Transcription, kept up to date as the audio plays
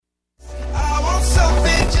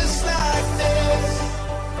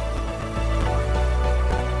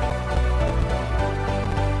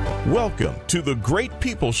Welcome to the Great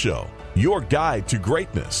People Show, your guide to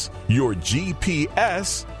greatness, your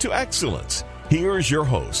GPS to excellence. Here's your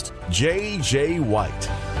host, J.J. White.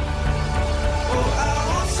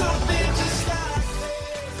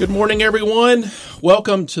 Good morning, everyone.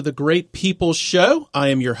 Welcome to the Great People Show. I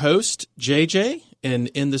am your host, J.J., and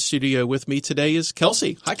in the studio with me today is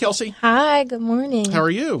Kelsey. Hi, Kelsey. Hi, good morning. How are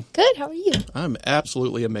you? Good, how are you? I'm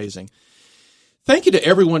absolutely amazing. Thank you to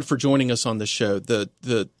everyone for joining us on the show.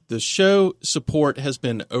 The show support has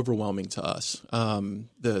been overwhelming to us.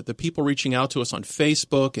 The people reaching out to us on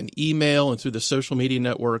Facebook and email and through the social media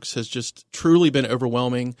networks has just truly been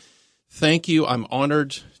overwhelming. Thank you. I'm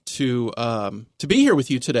honored to be here with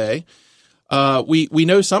you today. We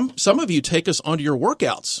know some of you take us onto your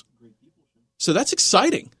workouts. So that's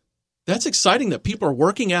exciting. That's exciting that people are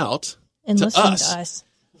working out and to listening us. to us.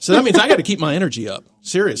 So that means I got to keep my energy up.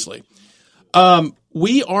 Seriously.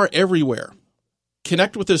 We are everywhere.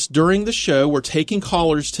 Connect with us during the show. We're taking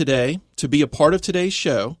callers today to be a part of today's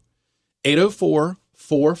show.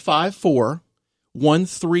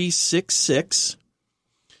 804-454-1366.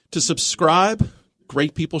 To subscribe,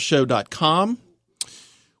 greatpeopleshow.com.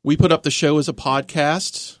 We put up the show as a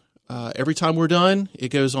podcast. Every time we're done, it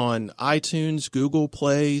goes on iTunes, Google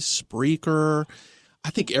Play, Spreaker. I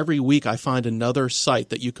think every week I find another site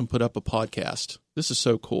that you can put up a podcast. This is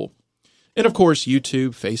so cool. And, of course,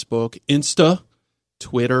 YouTube, Facebook, Insta,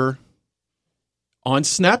 Twitter. On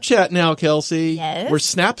Snapchat now, Kelsey. Yes. We're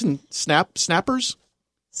snappers?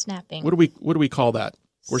 Snapping. What do we call that?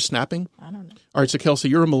 We're snapping? I don't know. All right, so Kelsey,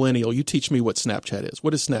 you're a millennial. You teach me what Snapchat is.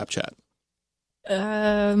 What is Snapchat?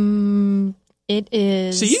 It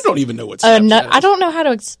is. See, you don't even know what Snapchat is. I don't know how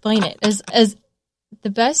to explain it. As the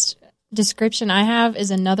best description I have is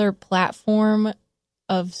another platform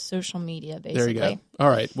of social media, basically. There you go. All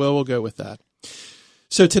right. Well, we'll go with that.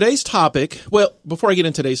 So today's topic, before I get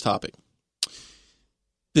into today's topic,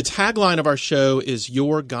 the tagline of our show is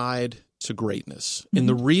Your Guide to Greatness. Mm-hmm. And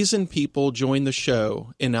the reason people join the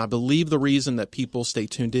show, and I believe the reason that people stay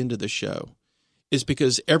tuned into the show, is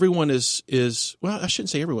because everyone is I shouldn't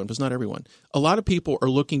say everyone, but not everyone. A lot of people are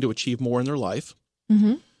looking to achieve more in their life,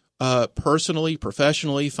 mm-hmm. Personally,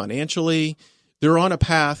 professionally, financially. They're on a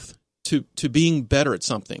path to being better at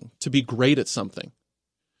something, to be great at something.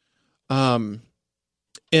 And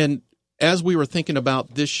as we were thinking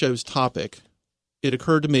about this show's topic, it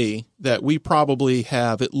occurred to me that we probably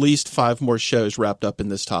have at least 5 more shows wrapped up in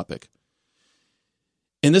this topic.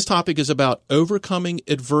 And this topic is about overcoming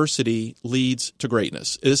adversity leads to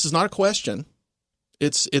greatness. This is not a question.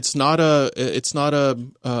 It's not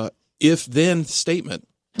a if-then statement.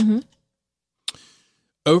 Mm-hmm.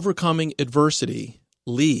 Overcoming adversity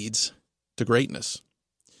leads to greatness.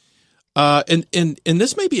 And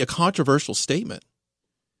this may be a controversial statement,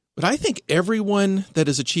 but I think everyone that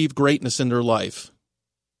has achieved greatness in their life,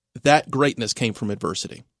 that greatness came from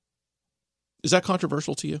adversity. Is that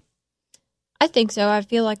controversial to you? I think so. I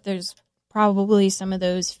feel like there's probably some of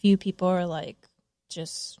those few people are like,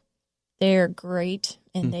 just, they're great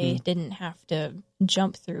and mm-hmm. they didn't have to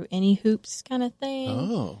jump through any hoops kind of thing.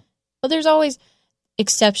 Oh. But there's always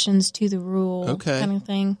exceptions to the rule kind of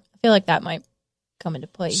thing. I feel like that might come into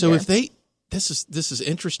play. So here. if they, this is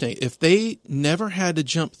interesting. If they never had to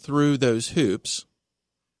jump through those hoops,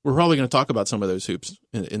 we're probably going to talk about some of those hoops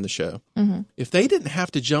in the show. Mm-hmm. If they didn't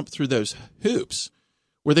have to jump through those hoops,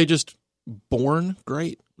 were they just born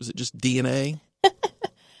great? Was it just DNA?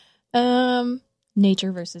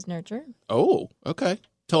 Nature versus nurture. Oh, okay.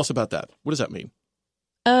 Tell us about that. What does that mean?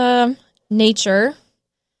 Nature,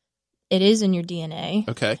 it is in your DNA.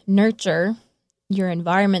 Okay. Nurture, your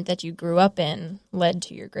environment that you grew up in led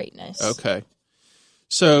to your greatness. Okay.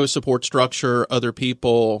 So support structure, other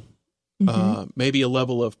people, mm-hmm. Maybe a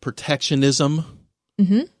level of protectionism,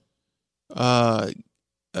 mm-hmm.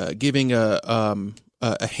 Giving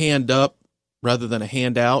a hand up rather than a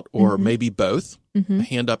handout, or mm-hmm. maybe both, mm-hmm. a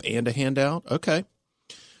hand up and a handout. Okay.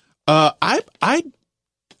 I'm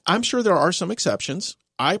sure there are some exceptions.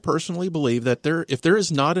 I personally believe that if there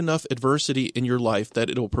is not enough adversity in your life, that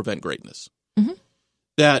it will prevent greatness. Mm-hmm.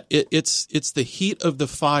 That it's the heat of the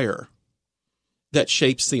fire that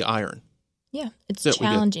shapes the iron. Yeah, it's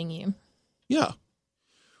challenging you. Yeah.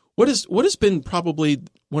 What has been probably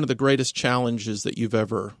one of the greatest challenges that you've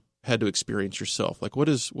ever had to experience yourself? Like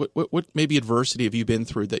what maybe adversity have you been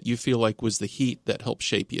through that you feel like was the heat that helped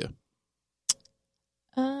shape you?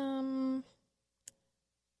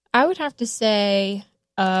 I would have to say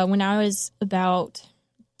when I was about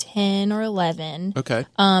 10 or 11, okay.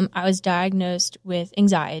 I was diagnosed with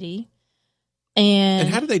anxiety. And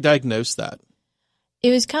how did they diagnose that?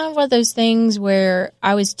 It was kind of one of those things where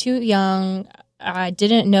I was too young. I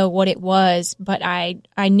didn't know what it was, but I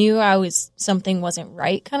knew something wasn't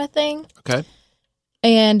right kind of thing. Okay.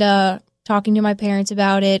 And talking to my parents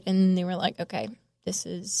about it, and they were like, okay, this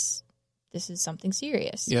is something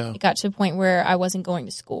serious. Yeah. It got to the point where I wasn't going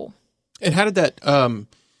to school. And how did that, how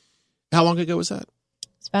long ago was that?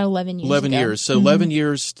 It's about 11 years 11 ago. years. So 11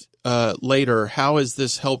 years later, how has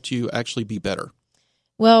this helped you actually be better?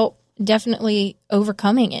 Well, definitely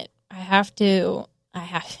overcoming it. I have,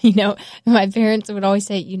 my parents would always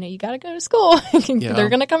say, you got to go to school. They're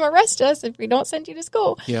going to come arrest us if we don't send you to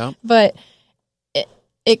school. Yeah. But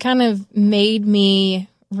it kind of made me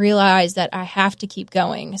realize that I have to keep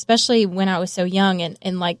going, especially when I was so young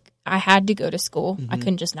and like I had to go to school. I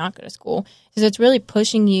couldn't just not go to school, because it's really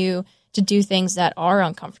pushing you to do things that are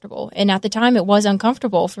uncomfortable. And at the time it was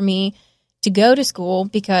uncomfortable for me to go to school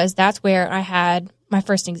because that's where I had my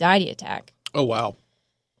first anxiety attack. Oh, wow.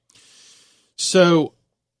 So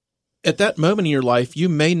at that moment in your life, you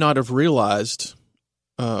may not have realized,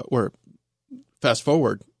 or fast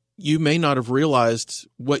forward, you may not have realized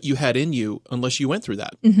what you had in you unless you went through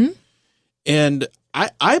that. Mm-hmm. And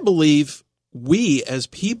I believe we as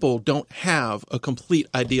people don't have a complete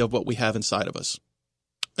idea of what we have inside of us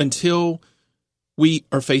until we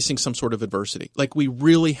are facing some sort of adversity. Like, we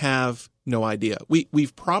really have no idea.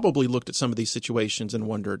 We've probably looked at some of these situations and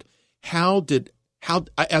wondered,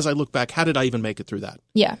 as I look back, how did I even make it through that?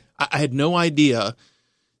 Yeah. I had no idea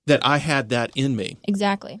that I had that in me.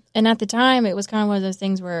 Exactly. And at the time, it was kind of one of those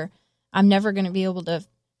things where I'm never going to be able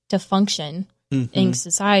to function in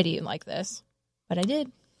society like this. But I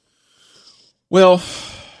did. Well,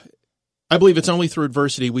 I believe it's only through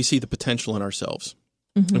adversity we see the potential in ourselves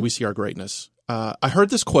and we see our greatness. I heard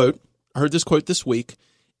this quote this week: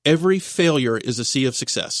 every failure is a sea of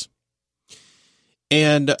success.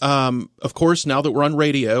 And, of course, now that we're on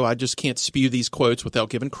radio, I just can't spew these quotes without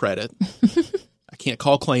giving credit. I can't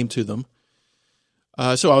call claim to them.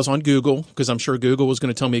 So I was on Google, because I'm sure Google was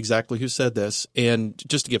going to tell me exactly who said this. And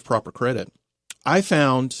just to give proper credit, I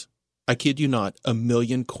found, I kid you not, 1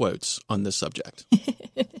 million quotes on this subject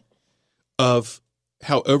of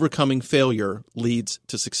how overcoming failure leads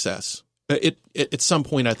to success. At some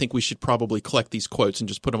point, I think we should probably collect these quotes and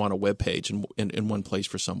just put them on a webpage in one place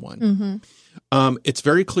for someone. It's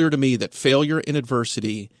very clear to me that failure and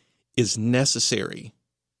adversity is necessary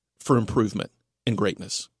for improvement and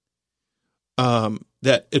greatness.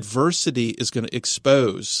 That adversity is going to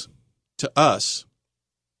expose to us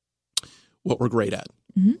what we're great at.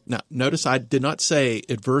 Now, notice I did not say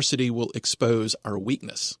adversity will expose our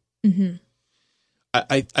weakness.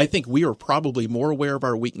 I think we are probably more aware of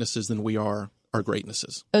our weaknesses than we are our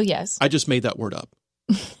greatnesses. Oh, yes. I just made that word up.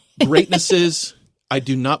 Greatnesses, I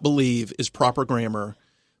do not believe is proper grammar,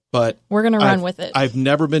 but we're going to run with it. I've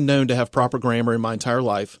never been known to have proper grammar in my entire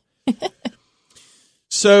life.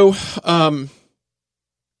 So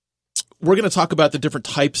we're going to talk about the different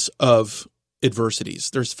types of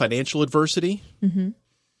adversities. There's financial adversity,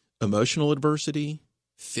 emotional adversity,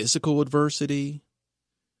 physical adversity,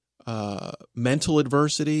 mental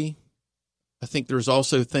adversity. I think there's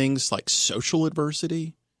also things like social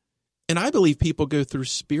adversity. And I believe people go through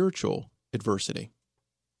spiritual adversity.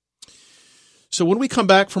 So when we come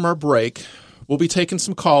back from our break, we'll be taking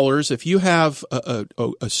some callers. If you have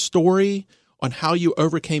a story on how you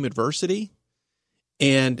overcame adversity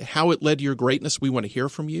and how it led to your greatness, we want to hear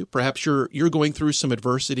from you. Perhaps you're going through some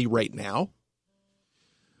adversity right now.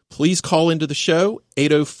 Please call into the show,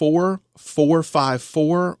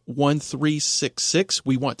 804-454-1366.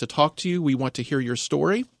 We want to talk to you. We want to hear your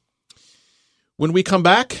story. When we come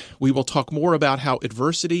back, we will talk more about how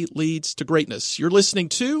adversity leads to greatness. You're listening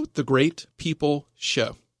to The Great People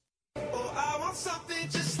Show.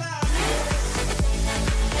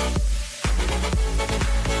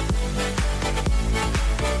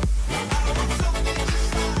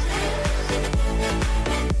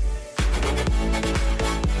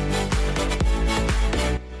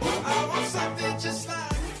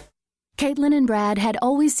 Caitlin and Brad had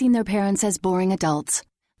always seen their parents as boring adults,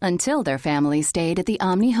 until their family stayed at the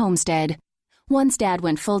Omni Homestead. Once Dad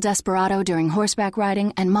went full desperado during horseback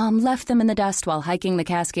riding and Mom left them in the dust while hiking the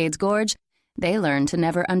Cascades Gorge, they learned to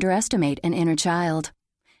never underestimate an inner child.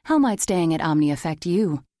 How might staying at Omni affect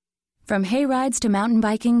you? From hay rides to mountain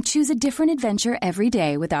biking, choose a different adventure every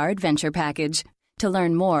day with our adventure package. To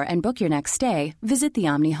learn more and book your next stay, visit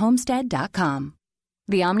theomnihomestead.com.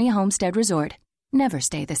 The Omni Homestead Resort. Never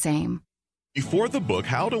stay the same. Before the book,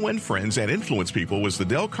 How to Win Friends and Influence People was the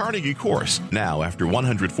Dale Carnegie course. Now, after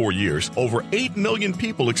 104 years, over 8 million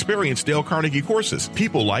people experience Dale Carnegie courses.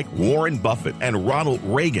 People like Warren Buffett and Ronald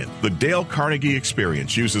Reagan. The Dale Carnegie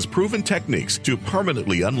experience uses proven techniques to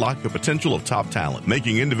permanently unlock the potential of top talent,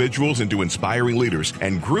 making individuals into inspiring leaders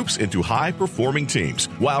and groups into high-performing teams,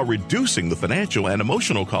 while reducing the financial and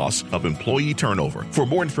emotional costs of employee turnover. For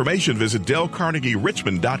more information, visit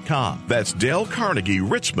DaleCarnegieRichmond.com. That's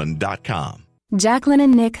DaleCarnegieRichmond.com. Jacqueline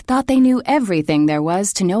and Nick thought they knew everything there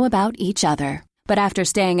was to know about each other. But after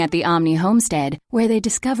staying at the Omni Homestead, where they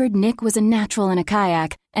discovered Nick was a natural in a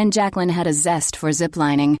kayak and Jacqueline had a zest for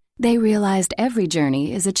ziplining, they realized every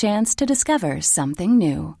journey is a chance to discover something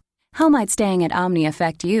new. How might staying at Omni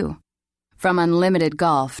affect you? From unlimited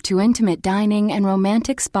golf to intimate dining and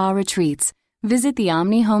romantic spa retreats, visit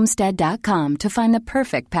theomnihomestead.com to find the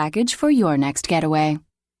perfect package for your next getaway.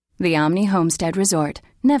 The Omni Homestead Resort.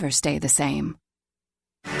 Never stay the same.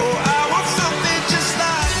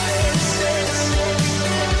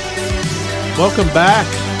 Welcome back.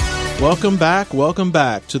 Welcome back. Welcome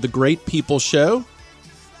back to the Great People Show.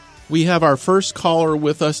 We have our first caller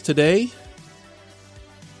with us today,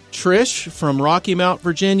 Trish from Rocky Mount,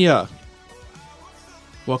 Virginia.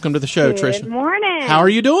 Welcome to the show, Trish. Good morning. How are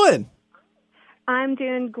you doing? I'm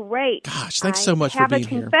doing great. Gosh, thanks so much for being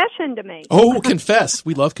here. I have a confession to make. Oh, confess.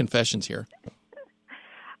 We love confessions here.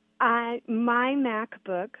 My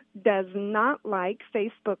MacBook does not like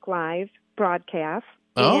Facebook Live broadcasts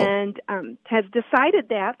and has decided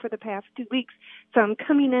that for the past 2 weeks. So I'm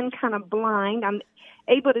coming in kind of blind. I'm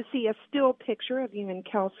able to see a still picture of you and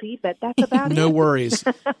Kelsey, but that's about it. No worries.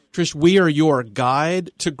 Trish, we are your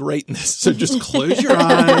guide to greatness. So just close your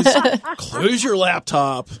eyes, close your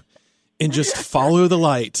laptop, and just follow the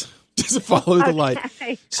light. Just follow the light.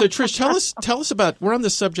 So, Trish, tell us about, we're on the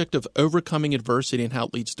subject of overcoming adversity and how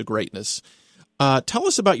it leads to greatness. Tell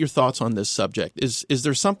us about your thoughts on this subject. Is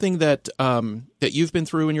there something that that you've been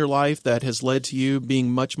through in your life that has led to you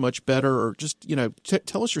being much, much better, or just,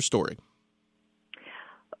 tell us your story.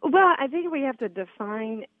 Well, I think we have to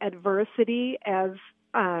define adversity as,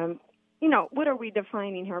 what are we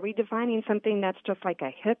defining here? Are we defining something that's just like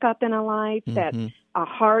a hiccup in a life, that a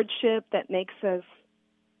hardship that makes us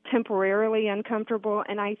temporarily uncomfortable?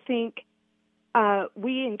 And I think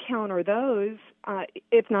we encounter those,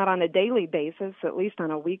 if not on a daily basis, at least on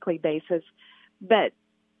a weekly basis. But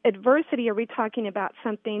adversity, are we talking about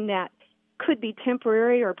something that could be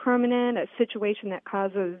temporary or permanent, a situation that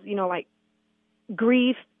causes, like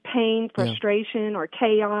grief, pain, frustration, or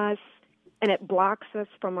chaos, and it blocks us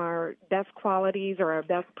from our best qualities or our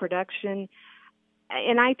best production?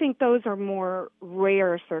 And I think those are more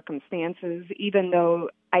rare circumstances, even though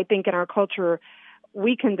I think in our culture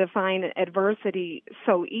we can define adversity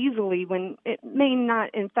so easily when it may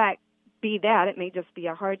not, in fact, be that. It may just be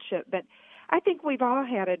a hardship. But I think we've all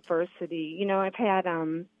had adversity. I've had,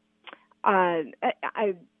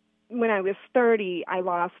 when I was 30, I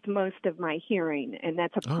lost most of my hearing, and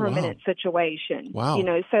that's a permanent situation. Wow.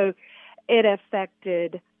 So it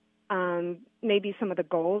affected maybe some of the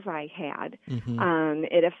goals I had.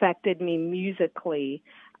 It affected me musically.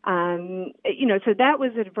 So that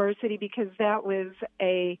was adversity because that was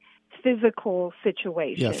a physical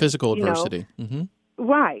situation. Yeah, physical adversity.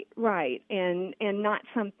 Right. And not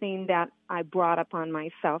something that I brought upon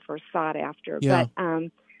myself or sought after. Yeah.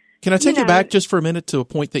 But, can I take you back just for a minute to a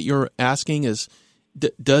point that you're asking is,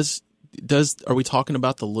 are we talking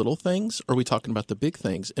about the little things, or are we talking about the big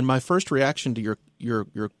things? And my first reaction to your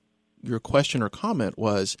question or comment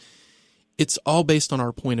was, it's all based on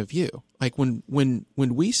our point of view. Like when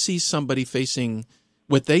we see somebody facing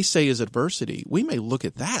what they say is adversity, we may look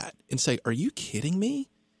at that and say, "Are you kidding me?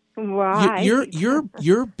 Right.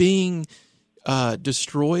 You're being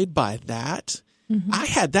destroyed by that." I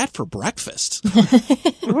had that for breakfast.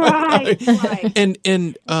 Right. And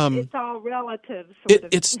it's all relative.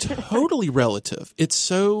 It's totally relative. It's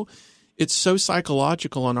so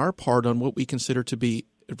psychological on our part on what we consider to be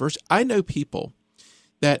adverse. I know people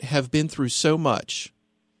that have been through so much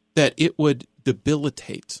that it would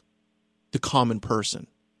debilitate the common person.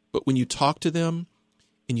 But when you talk to them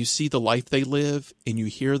and you see the life they live and you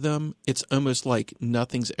hear them, it's almost like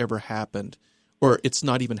nothing's ever happened, or it's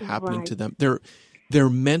not even happening to them. Their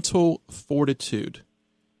mental fortitude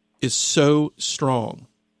is so strong.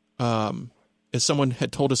 As someone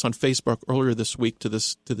had told us on Facebook earlier this week to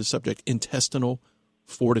this subject, intestinal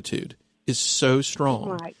fortitude is so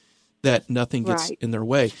strong that nothing gets in their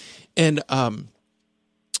way. And so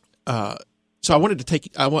I wanted to take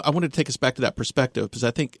us back to that perspective, because I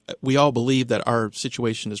think we all believe that our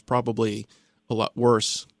situation is probably a lot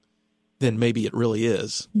worse than maybe it really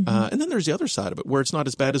is. And then there's the other side of it where it's not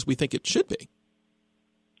as bad as we think it should be.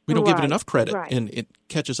 We don't give it enough credit, and it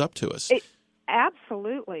catches up to us.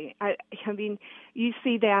 Absolutely. I mean, you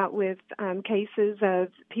see that with cases of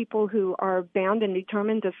people who are bound and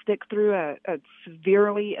determined to stick through a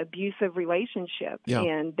severely abusive relationship,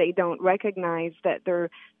 and they don't recognize that they're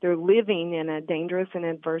living in a dangerous and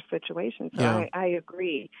adverse situation. So I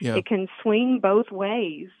agree. Yeah. It can swing both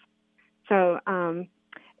ways. So, I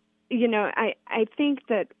think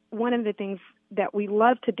that one of the things that we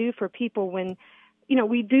love to do for people when,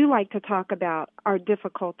 we do like to talk about our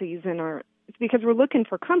difficulties and it's because we're looking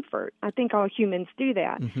for comfort. I think all humans do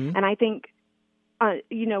that. Mm-hmm. And I think,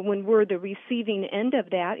 when we're the receiving end of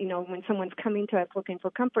that, when someone's coming to us looking for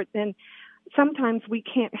comfort, then sometimes we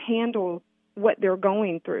can't handle what they're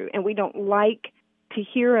going through, and we don't like to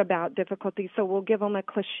hear about difficulties, so we'll give them a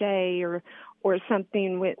cliche or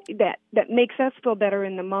something that makes us feel better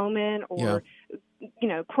in the moment, or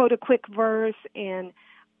quote a quick verse, and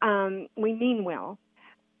we mean well.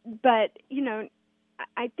 But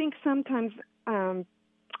I think sometimes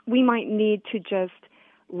we might need to just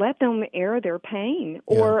let them air their pain,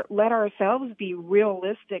 or let ourselves be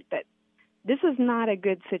realistic that this is not a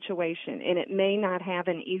good situation, and it may not have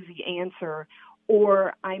an easy answer,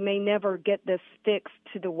 or I may never get this fixed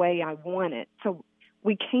to the way I want it. So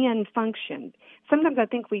we can function. Sometimes I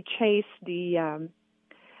think we chase the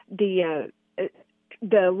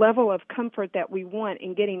level of comfort that we want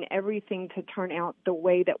in getting everything to turn out the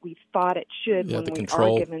way that we thought it should when we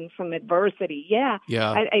are given some adversity. Yeah.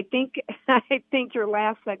 I think your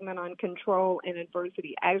last segment on control and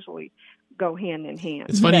adversity actually go hand in hand.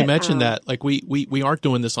 It's funny you mentioned that. Like we aren't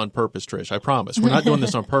doing this on purpose, Trish. I promise. We're not doing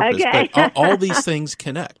this on purpose. Okay. But all these things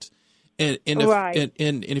connect. And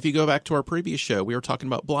if you go back to our previous show, we were talking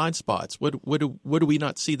about blind spots. What do we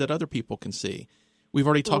not see that other people can see? We've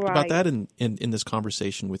already talked about that in this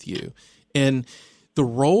conversation with you. And the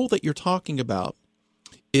role that you're talking about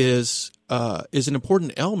is an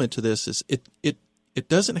important element to this. Is it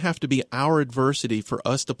doesn't have to be our adversity for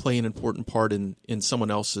us to play an important part in someone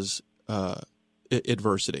else's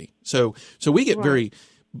adversity. So we get very,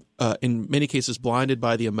 in many cases, blinded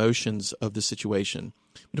by the emotions of the situation.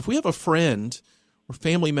 But if we have a friend or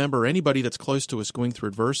family member or anybody that's close to us going through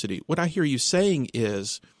adversity, what I hear you saying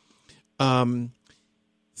is throwing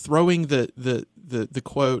the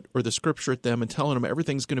quote or the scripture at them and telling them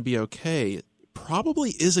everything's going to be okay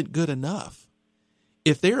probably isn't good enough.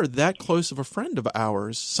 If they are that close of a friend of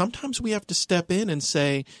ours, sometimes we have to step in and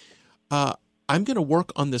say, I'm going to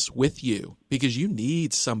work on this with you because you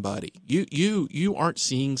need somebody. You aren't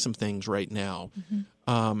seeing some things right now.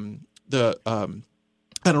 Mm-hmm.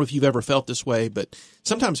 I don't know if you've ever felt this way, but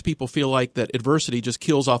sometimes people feel like that adversity just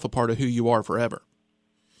kills off a part of who you are forever.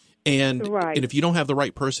 And if you don't have the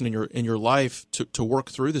right person in your life to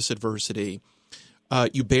work through this adversity,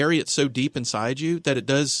 you bury it so deep inside you that it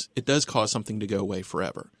does cause something to go away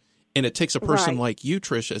forever. And it takes a person like you,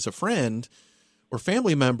 Trish, as a friend or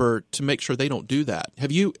family member to make sure they don't do that.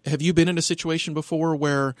 Have you been in a situation before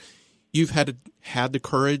where you've had the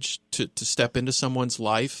courage to step into someone's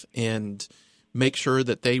life and make sure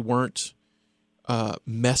that they weren't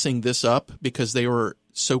messing this up because they were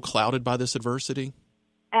so clouded by this adversity?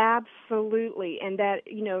 Absolutely. And that,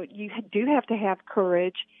 you do have to have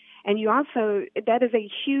courage. And you also, that is a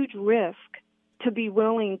huge risk to be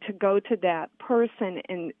willing to go to that person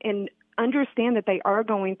and understand that they are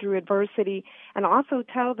going through adversity, and also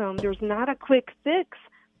tell them there's not a quick fix,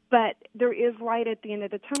 but there is light at the end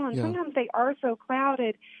of the tunnel. And sometimes they are so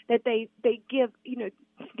clouded that they give,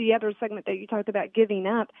 the other segment that you talked about, giving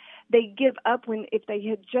up, they give up if they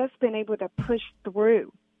had just been able to push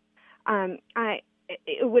through.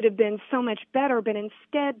 It would have been so much better, but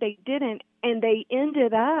instead they didn't, and they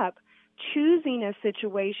ended up choosing a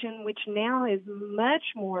situation which now is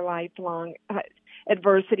much more lifelong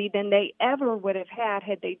adversity than they ever would have had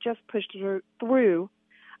they just pushed through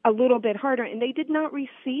a little bit harder. And they did not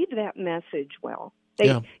receive that message well.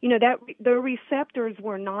 That the receptors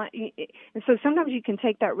were not, and so sometimes you can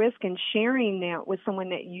take that risk in sharing that with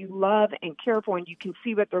someone that you love and care for, and you can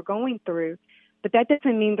see what they're going through. But that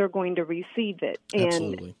doesn't mean they're going to receive it.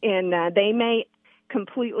 Absolutely. And they may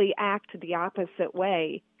completely act the opposite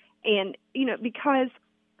way. And, because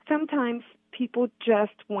sometimes people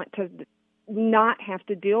just want to not have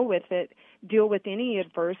to deal with any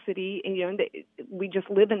adversity. And, we just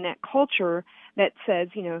live in that culture that says,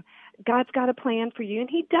 God's got a plan for you, and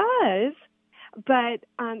He does. But,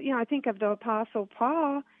 I think of the Apostle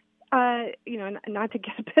Paul, not to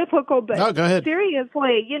get biblical, but no, go ahead.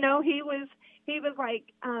 Seriously, he was like,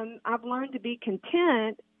 I've learned to be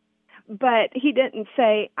content, but he didn't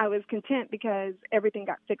say I was content because everything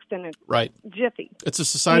got fixed in a jiffy. It's a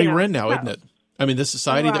society we're in now, isn't it? I mean, the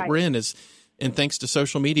society that we're in is, and thanks to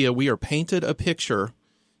social media, we are painted a picture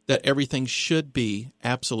that everything should be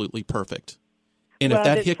absolutely perfect. And if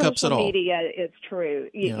that hiccups at all, social media is true.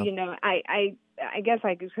 You know, I guess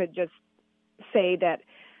I could just say that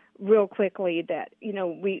real quickly that, you know,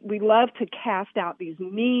 we love to cast out these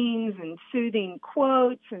memes and soothing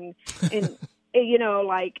quotes and you know,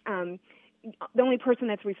 like the only person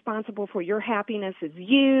that's responsible for your happiness is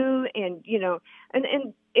you, and you know,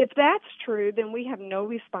 and if that's true, then we have no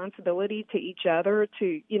responsibility to each other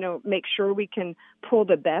to, you know, make sure we can pull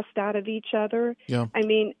the best out of each other. Yeah. I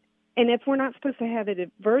mean, and if we're not supposed to have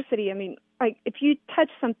adversity, I mean, like if you touch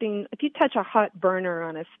a hot burner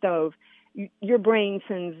on a stove, your brain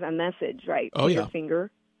sends a message, right? Oh, to yeah. your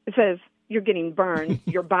finger. It says you're getting burned.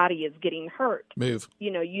 Your body is getting hurt. Move.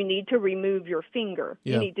 You know, you need to remove your finger.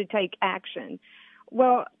 Yeah. You need to take action.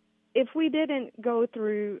 Well, if we didn't go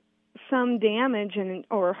through some damage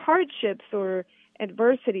or hardships or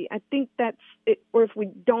adversity, I think that's it, or if we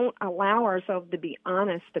don't allow ourselves to be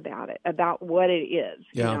honest about it, about what it is,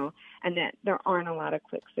 you know, and that there aren't a lot of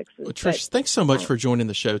quick fixes. Well, Trish, thanks so much for joining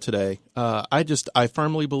the show today. I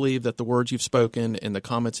firmly believe that the words you've spoken and the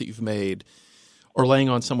comments that you've made are laying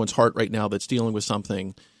on someone's heart right now that's dealing with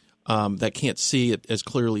something that can't see it as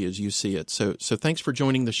clearly as you see it. So thanks for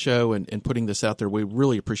joining the show and putting this out there. We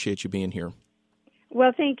really appreciate you being here.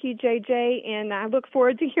 Well, thank you, JJ, and I look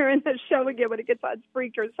forward to hearing the show again when it gets on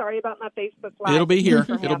Spreaker. Sorry about my Facebook Live. It'll be here.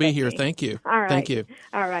 It'll be here. Thank you. All right. Thank you.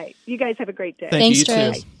 All right. You guys have a great day. Thanks, you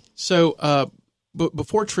Trish. too. So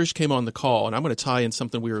before Trish came on the call, and I'm going to tie in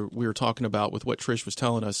something we were talking about with what Trish was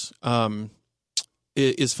telling us,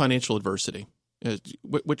 is financial adversity.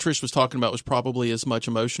 What Trish was talking about was probably as much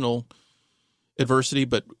emotional adversity,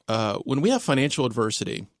 but when we have financial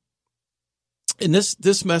adversity, and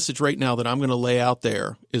this message right now that I'm going to lay out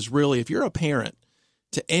there is really, if you're a parent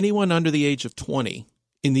to anyone under the age of 20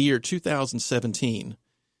 in the year 2017,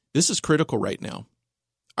 this is critical right now.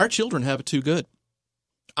 Our children have it too good.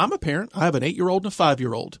 I'm a parent. I have an 8-year-old and a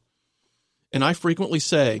 5-year-old. And I frequently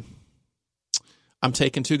say, I'm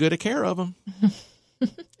taking too good a care of them.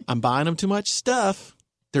 I'm buying them too much stuff.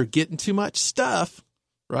 They're getting too much stuff,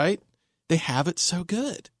 right? They have it so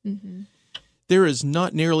good. Mm-hmm. There is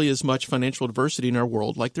not nearly as much financial adversity in our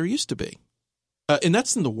world like there used to be. And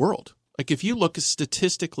that's in the world. Like if you look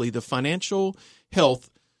statistically, the financial health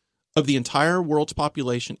of the entire world's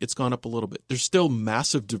population, it's gone up a little bit. There's still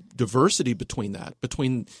massive diversity between the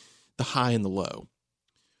high and the low.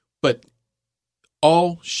 But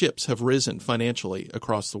all ships have risen financially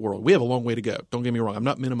across the world. We have a long way to go. Don't get me wrong. I'm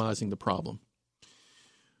not minimizing the problem.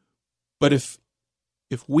 But if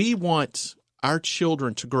we want our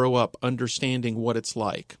children to grow up understanding what it's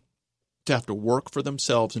like to have to work for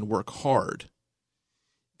themselves and work hard,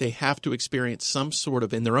 they have to experience some sort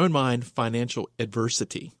of, in their own mind, financial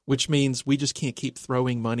adversity, which means we just can't keep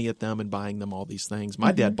throwing money at them and buying them all these things.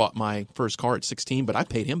 My dad bought my first car at 16, but I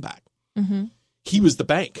paid him back. Mm-hmm. He was the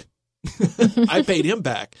bank. I paid him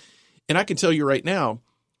back. And I can tell you right now,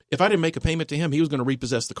 if I didn't make a payment to him, he was going to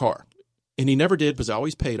repossess the car. And he never did because I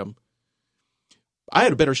always paid him. I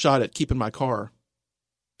had a better shot at keeping my car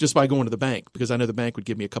just by going to the bank because I know the bank would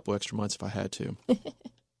give me a couple extra months if I had to.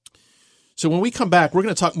 So when we come back, we're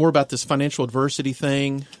going to talk more about this financial adversity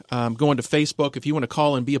thing. Go onto Facebook. If you want to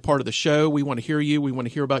call and be a part of the show, we want to hear you. We want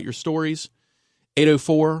to hear about your stories.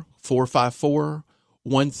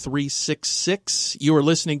 804-454-1366. You are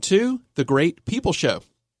listening to The Great People Show.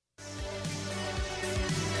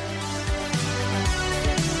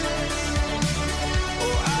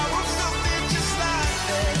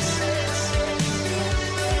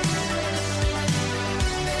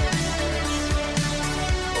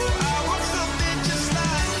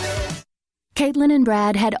 Caitlin and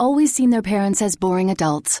Brad had always seen their parents as boring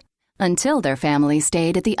adults until their family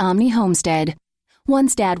stayed at the Omni Homestead.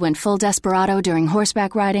 Once Dad went full desperado during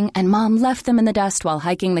horseback riding and Mom left them in the dust while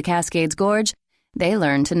hiking the Cascades Gorge, they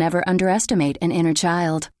learned to never underestimate an inner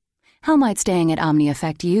child. How might staying at Omni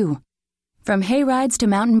affect you? From hay rides to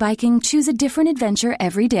mountain biking, choose a different adventure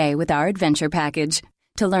every day with our Adventure Package.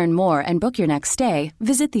 To learn more and book your next stay,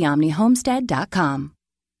 visit theomnihomestead.com.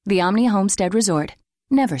 The Omni Homestead Resort.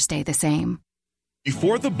 Never stay the same.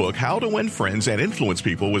 Before the book How to Win Friends and Influence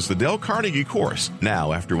People was the Dale Carnegie course.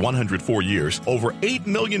 Now, after 104 years, over 8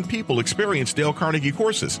 million people experience Dale Carnegie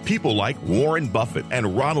courses. People like Warren Buffett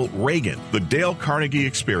and Ronald Reagan. The Dale Carnegie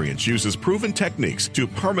experience uses proven techniques to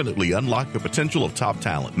permanently unlock the potential of top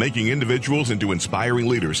talent, making individuals into inspiring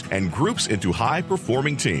leaders and groups into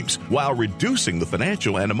high-performing teams, while reducing the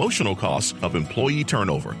financial and emotional costs of employee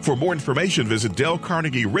turnover. For more information, visit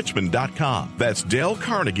DaleCarnegieRichmond.com. That's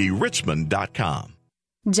DaleCarnegieRichmond.com.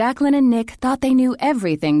 Jacqueline and Nick thought they knew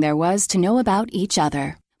everything there was to know about each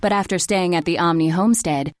other. But after staying at the Omni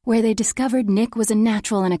Homestead, where they discovered Nick was a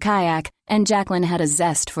natural in a kayak and Jacqueline had a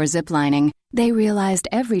zest for ziplining, they realized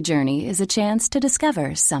every journey is a chance to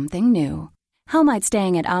discover something new. How might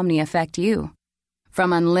staying at Omni affect you?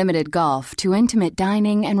 From unlimited golf to intimate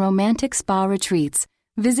dining and romantic spa retreats,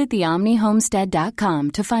 visit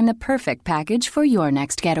theomnihomestead.com to find the perfect package for your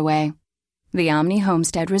next getaway. The Omni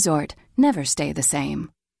Homestead Resort. Never stay the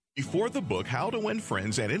same. Before the book How to Win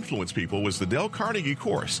Friends and Influence People was the Dale Carnegie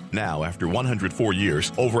course. Now, after 104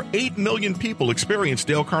 years, over 8 million people experience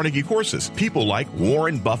Dale Carnegie courses. People like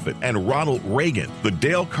Warren Buffett and Ronald Reagan. The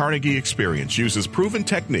Dale Carnegie experience uses proven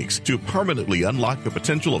techniques to permanently unlock the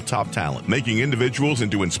potential of top talent, making individuals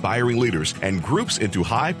into inspiring leaders and groups into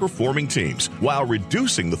high-performing teams, while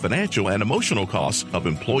reducing the financial and emotional costs of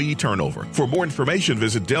employee turnover. For more information,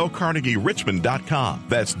 visit DaleCarnegieRichmond.com.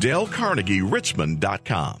 That's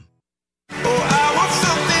DaleCarnegieRichmond.com.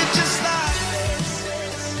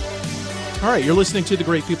 All right, you're listening to The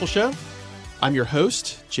Great People Show. I'm your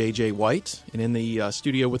host, J.J. White, and in the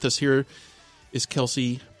studio with us here is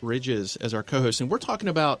Kelsey Bridges as our co-host, and we're talking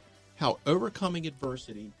about how overcoming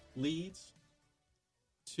adversity leads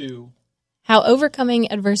to... How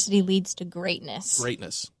overcoming adversity leads to greatness.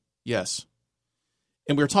 Greatness, yes.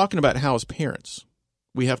 And we're talking about how, as parents,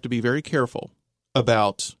 we have to be very careful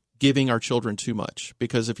about giving our children too much,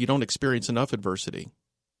 because if you don't experience enough adversity,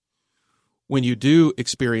 when you do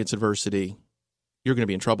experience adversity, you're going to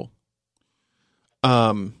be in trouble.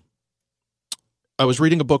 I was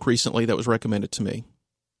reading a book recently that was recommended to me,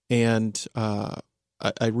 and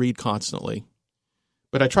I read constantly,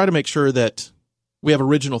 but I try to make sure that we have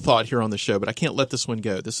original thought here on the show, but I can't let this one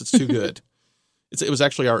go. This is too good. It was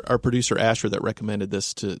actually our producer, Asher, that recommended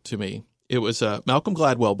this to me. It was a Malcolm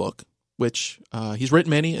Gladwell book, which he's written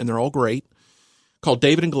many, and they're all great, called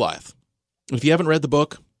David and Goliath. If you haven't read the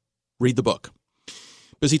book, read the book.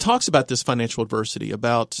 Because he talks about this financial adversity,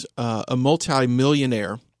 about a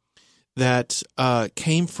multimillionaire that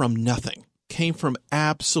came from nothing, came from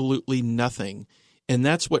absolutely nothing, and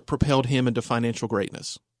that's what propelled him into financial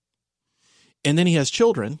greatness. And then he has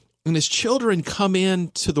children, and his children come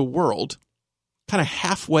into the world kind of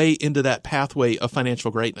halfway into that pathway of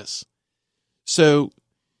financial greatness. So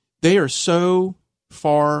they are so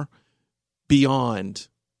far beyond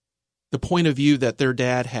the point of view that their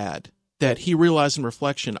dad had that he realized in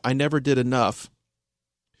reflection, I never did enough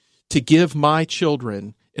to give my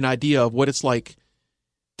children an idea of what it's like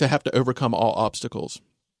to have to overcome all obstacles.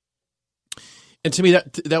 And to me,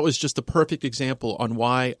 that was just the perfect example on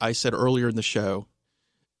why I said earlier in the show,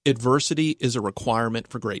 adversity is a requirement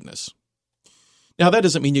for greatness. Now, that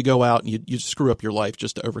doesn't mean you go out and you screw up your life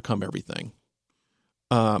just to overcome everything.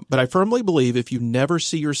 But I firmly believe if you never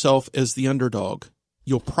see yourself as the underdog,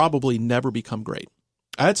 you'll probably never become great.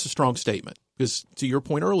 That's a strong statement because, to your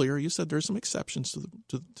point earlier, you said there's some exceptions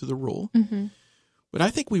to the rule. Mm-hmm. But I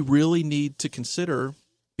think we really need to consider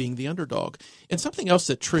being the underdog. And something else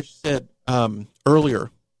that Trish said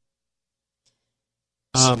earlier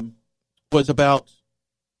was about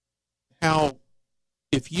how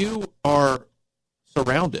if you are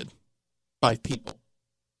surrounded by people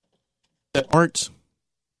that aren't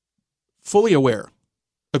fully aware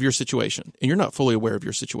of your situation, and you're not fully aware of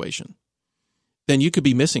your situation, then you could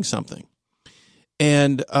be missing something.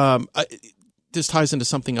 And this ties into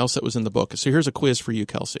something else that was in the book. So here's a quiz for you,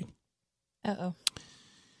 Kelsey. Uh-oh.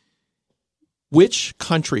 Which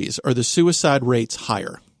countries are the suicide rates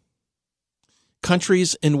higher?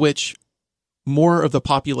 Countries in which more of the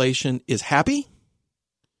population is happy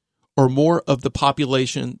or more of the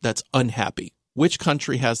population that's unhappy? Which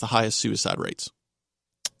country has the highest suicide rates?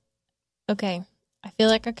 Okay. I feel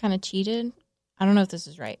like I kind of cheated. I don't know if this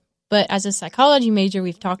is right. But as a psychology major,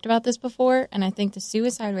 we've talked about this before, and I think the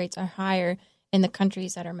suicide rates are higher in the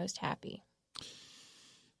countries that are most happy.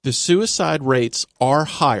 The suicide rates are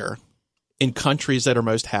higher in countries that are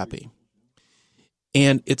most happy.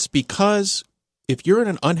 And it's because if you're in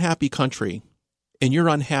an unhappy country and you're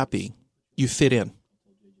unhappy, you fit in.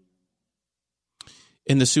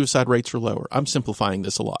 and the suicide rates are lower. I'm simplifying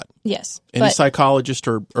this a lot. Yes. Any psychologist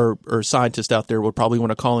or scientist out there would probably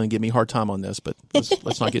want to call in and give me a hard time on this, but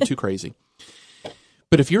let's not get too crazy.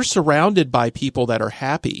 But if you're surrounded by people that are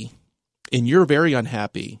happy and you're very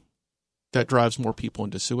unhappy, that drives more people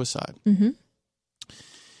into suicide. Mm-hmm.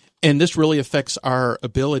 And this really affects our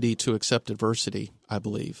ability to accept adversity, I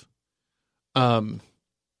believe.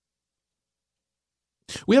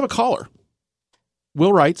 We have a caller.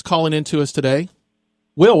 Will Wright's calling in to us today.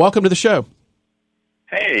 Will, welcome to the show.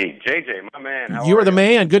 Hey, JJ, my man. How You are are the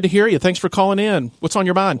man. Good to hear you. Thanks for calling in. What's on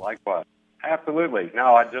your mind? Likewise. Absolutely.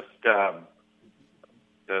 No, I just,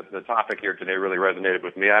 the topic here today really resonated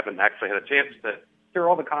with me. I haven't actually had a chance to hear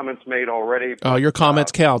all the comments made already. Oh, your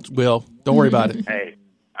comments count, Will. Don't worry about it. Hey,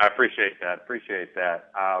 I appreciate that.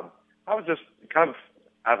 I was just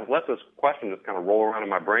I've let this question just kind of roll around in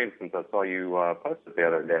my brain since I saw you post it the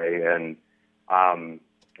other day. And, I mean,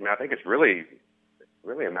 I think it's really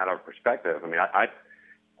a matter of perspective. I mean,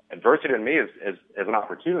 adversity to me is an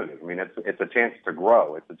opportunity. I mean, it's a chance to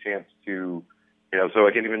grow. It's a chance to, so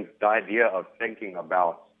again, even the idea of thinking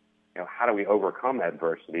about, how do we overcome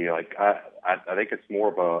adversity? Like, I think it's more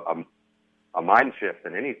of a mind shift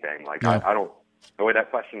than anything. Like, Yeah. I don't, the way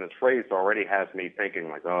that question is phrased already has me thinking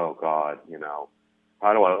like, oh God,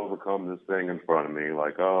 how do I overcome this thing in front of me?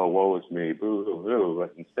 Like, oh, woe is me, boo hoo hoo.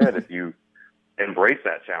 But instead, if you embrace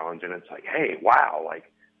that challenge and it's like, hey, wow,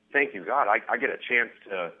 like, thank you, God, I get a chance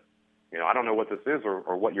to, I don't know what this is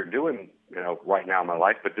or what you're doing, right now in my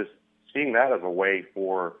life, but just seeing that as a way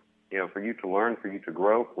for you to learn, for you to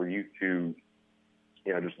grow, for you to,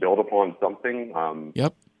 just build upon something.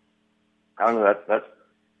 Yep. I don't know, that's,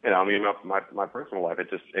 I mean, my personal life,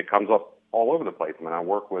 it comes up all over the place. I mean, I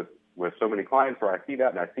work with so many clients where I see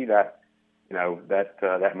that, and I see that,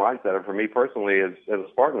 that mindset. And for me personally, as a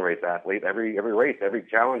Spartan race athlete, every race, every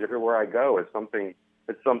challenge, everywhere I go is something.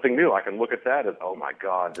 It's something new. I can look at that as, oh my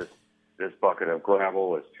God, this bucket of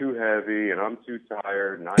gravel is too heavy, and I'm too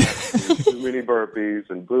tired, and I have to do too many burpees,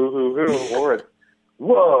 and boo hoo hoo. Or it's,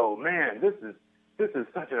 whoa, man, this is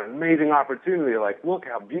such an amazing opportunity. Like, look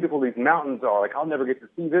how beautiful these mountains are. Like, I'll never get to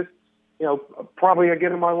see this, probably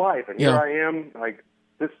again in my life. And here I am, like.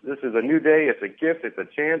 This is a new day. It's a gift. It's a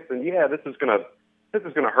chance. And yeah, this is gonna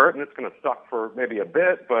hurt and it's gonna suck for maybe a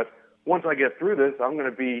bit. But once I get through this, I'm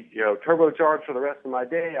gonna be turbocharged for the rest of my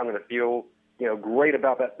day. I'm gonna feel great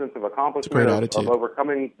about that sense of accomplishment of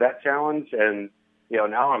overcoming that challenge. And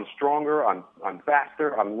now I'm stronger. I'm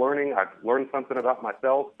faster. I'm learning. I've learned something about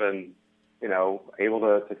myself, and able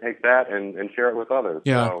to take that and share it with others.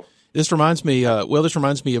 Yeah. So, This reminds me of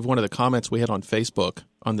one of the comments we had on Facebook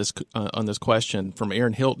on this question from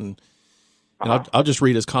Aaron Hilton. And I'll just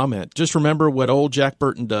read his comment. Just remember what old Jack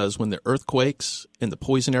Burton does when the earth quakes and the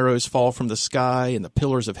poison arrows fall from the sky and the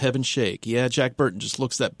pillars of heaven shake. Yeah, Jack Burton just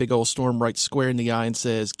looks that big old storm right square in the eye and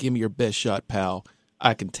says, "Give me your best shot, pal.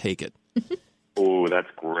 I can take it." Oh, that's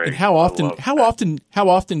great. And how often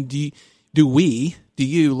do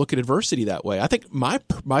you look at adversity that way? I think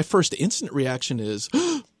my first instant reaction is,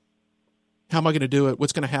 how am I going to do it?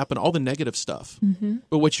 What's going to happen? All the negative stuff. Mm-hmm.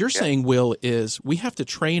 But what you're saying, Will, is we have to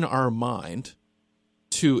train our mind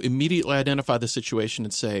to immediately identify the situation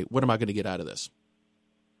and say, what am I going to get out of this?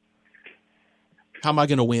 How am I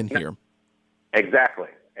going to win here? Exactly.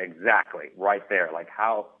 Right there. Like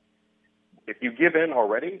if you give in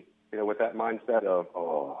already, with that mindset of,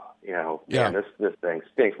 man, this thing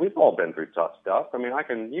stinks. We've all been through tough stuff. I mean,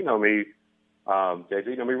 me, JJ,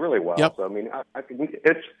 you know me really well. Yep. So, I mean,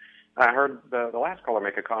 I heard the last caller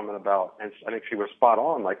make a comment about, and I think she was spot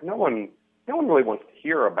on, like no one really wants to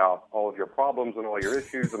hear about all of your problems and all your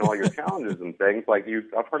issues and all your challenges and things. Like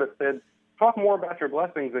I've heard it said, talk more about your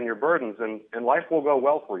blessings and your burdens, and life will go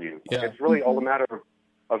well for you. Yeah. It's really all a matter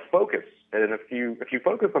of focus. And if you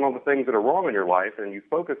focus on all the things that are wrong in your life, and you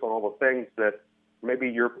focus on all the things that maybe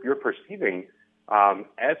you're perceiving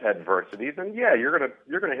as adversity, then yeah, you're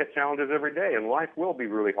gonna hit challenges every day, and life will be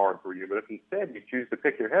really hard for you. But if instead you choose to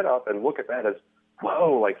pick your head up and look at that as,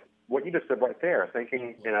 whoa, like what you just said right there,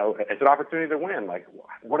 thinking, it's an opportunity to win. Like,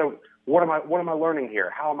 what am I learning here?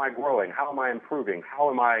 How am I growing? How am I improving? How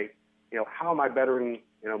am I bettering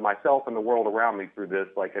myself and the world around me through this?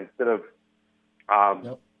 Like, instead of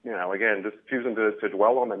again, just choosing to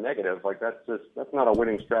dwell on the negative, like that's not a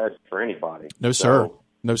winning strategy for anybody. No, sir.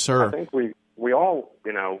 No, sir. I think we all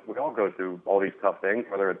go through all these tough things,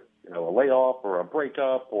 whether it's a layoff or a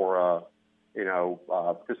breakup or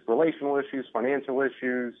just relational issues, financial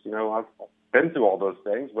issues. I've been through all those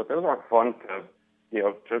things, but those aren't fun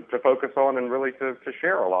to focus on and really to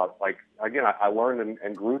share a lot. Like, again, I learned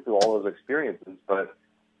and grew through all those experiences, but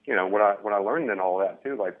what I learned in all of that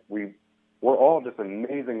too, like we we're all just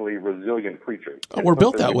amazingly resilient creatures. Oh, we're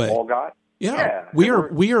built that way. All got. Yeah.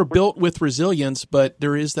 We are built with resilience, but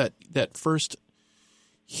there is that first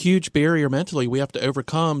huge barrier mentally we have to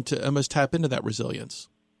overcome to almost tap into that resilience.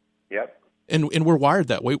 Yep. And we're wired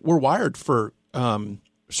that way. We're wired for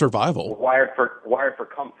survival. We're wired for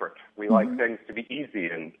comfort. We like things to be easy,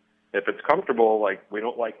 and if it's comfortable, like we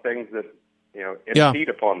don't like things that impede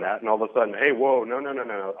upon that. And all of a sudden, hey, whoa,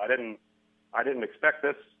 no, I didn't expect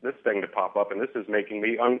this thing to pop up, and this is making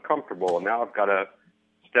me uncomfortable. And now I've got to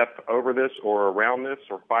step over this or around this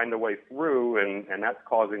or find a way through, and that's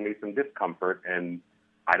causing me some discomfort, and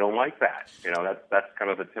I don't like that. That's kind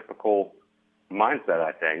of the typical mindset,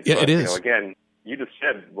 I think. Yeah, but, it is. Again, you just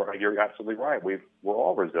said, you're absolutely right. We're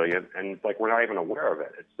all resilient, and it's like we're not even aware of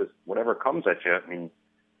it. It's just whatever comes at you. I mean,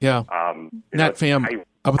 yeah. Nat Fam,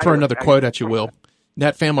 I'll throw another quote at you, Will.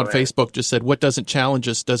 Nat Fam on Facebook just said, "What doesn't challenge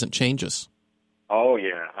us doesn't change us." Oh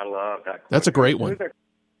yeah, I love that quote. That's a great one.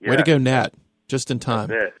 Way to go, Nat. Just in time.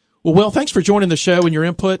 That's it. Well, Will, thanks for joining the show and your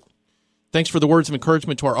input. Thanks for the words of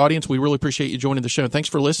encouragement to our audience. We really appreciate you joining the show, and thanks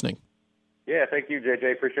for listening. Yeah, thank you,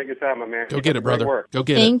 JJ. Appreciate your time, my man. Go get it, brother. Go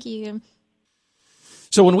get it. Thank you.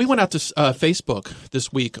 So when we went out to Facebook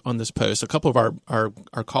this week on this post, a couple of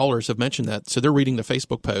our callers have mentioned that. So they're reading the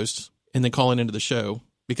Facebook posts and then calling into the show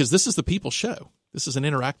because this is the People's Show. This is an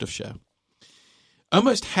interactive show.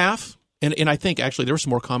 Almost half, and I think actually there were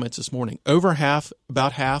some more comments this morning, over half,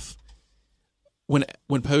 about half, when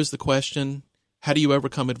posed the question, how do you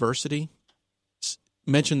overcome adversity,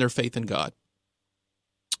 mentioned their faith in God.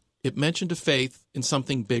 It mentioned a faith in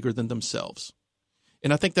something bigger than themselves.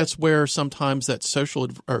 And I think that's where sometimes that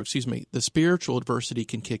the spiritual adversity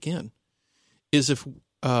can kick in, is if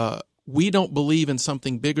we don't believe in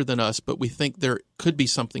something bigger than us, but we think there could be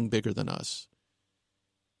something bigger than us.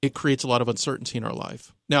 It creates a lot of uncertainty in our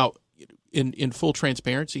life. Now, in full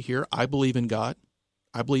transparency here, I believe in God.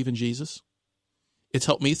 I believe in Jesus. It's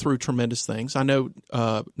helped me through tremendous things. I know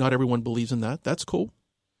not everyone believes in that. That's cool.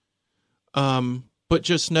 But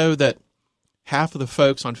just know that half of the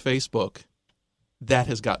folks on Facebook, that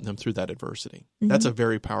has gotten them through that adversity. Mm-hmm. That's a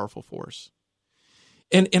very powerful force.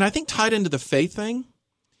 And I think tied into the faith thing,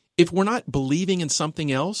 if we're not believing in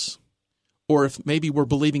something else, or if maybe we're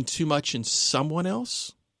believing too much in someone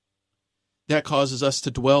else, that causes us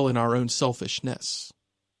to dwell in our own selfishness.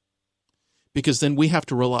 Because then we have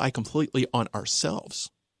to rely completely on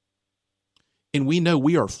ourselves. And we know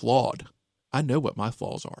we are flawed. I know what my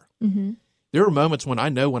flaws are. Mm-hmm. There are moments when I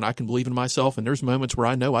know when I can believe in myself, and there's moments where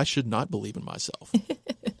I know I should not believe in myself.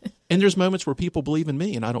 And there's moments where people believe in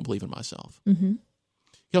me, and I don't believe in myself. Mm-hmm.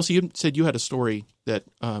 Kelsey, you said you had a story that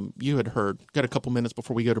you had heard. Got a couple minutes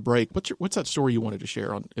before we go to break. What's that story you wanted to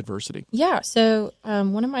share on adversity? Yeah, so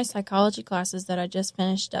one of my psychology classes that I just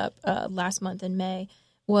finished up last month in May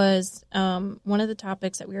was one of the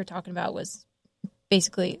topics that we were talking about was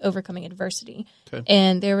basically overcoming adversity. Okay.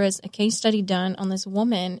 And there was a case study done on this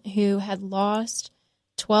woman who had lost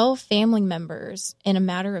 12 family members in a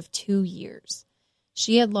matter of 2 years.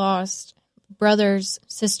 She had lost brothers,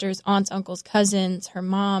 sisters, aunts, uncles, cousins, her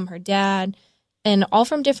mom, her dad, and all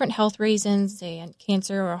from different health reasons. They had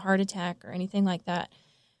cancer or a heart attack or anything like that.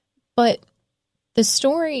 But the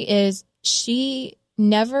story is she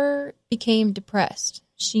never became depressed.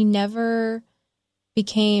 She never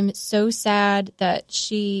became so sad that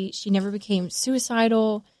she never became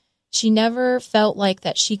suicidal. She never felt like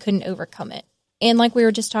that she couldn't overcome it. And like we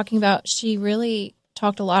were just talking about, she really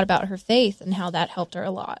talked a lot about her faith and how that helped her a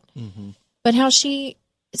lot. Mm-hmm. But how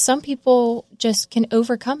some people just can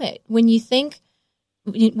overcome it. When you think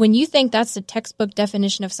that's the textbook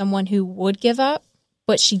definition of someone who would give up,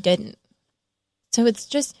 but she didn't. So it's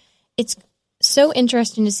so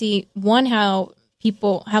interesting to see, one, how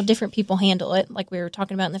different people handle it, like we were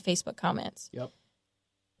talking about in the Facebook comments. Yep.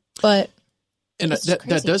 But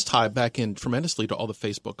that does tie back in tremendously to all the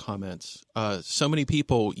Facebook comments. So many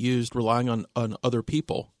people used relying on other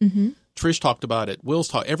people. Mm-hmm. Trish talked about it.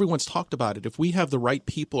 Everyone's talked about it. If we have the right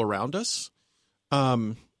people around us,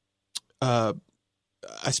 I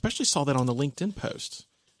especially saw that on the LinkedIn post.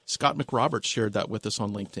 Scott McRoberts shared that with us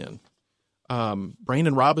on LinkedIn.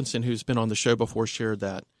 Brandon Robinson, who's been on the show before, shared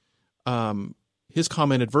that. His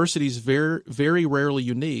comment, adversity is very, very rarely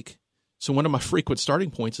unique. So one of my frequent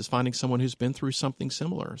starting points is finding someone who's been through something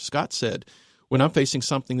similar. Scott said, when I'm facing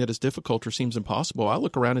something that is difficult or seems impossible, I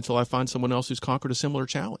look around until I find someone else who's conquered a similar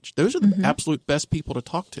challenge. Those are the absolute best people to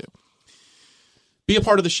talk to. Be a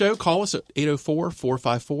part of the show. Call us at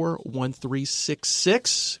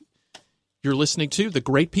 804-454-1366. You're listening to The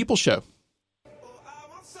Great People Show.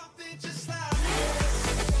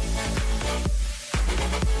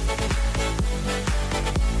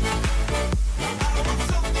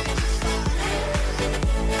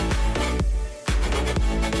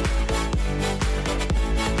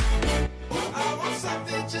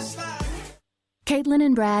 Caitlin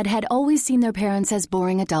and Brad had always seen their parents as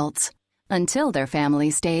boring adults until their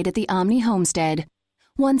family stayed at the Omni Homestead.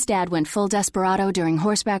 Once Dad went full desperado during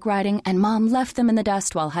horseback riding and Mom left them in the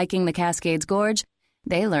dust while hiking the Cascades Gorge,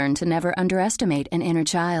 they learned to never underestimate an inner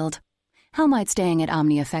child. How might staying at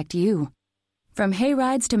Omni affect you? From hay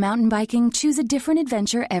rides to mountain biking, choose a different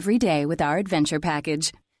adventure every day with our adventure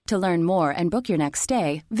package. To learn more and book your next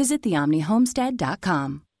stay, visit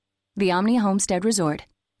theomnihomestead.com. The Omni Homestead Resort.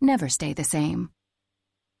 Never stay the same.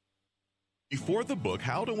 Before the book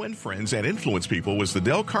How to Win Friends and Influence People was the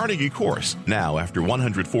Dale Carnegie course. Now, after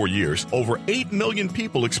 104 years, over 8 million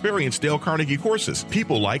people experience Dale Carnegie courses.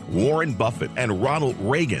 People like Warren Buffett and Ronald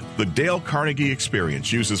Reagan. The Dale Carnegie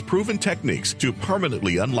experience uses proven techniques to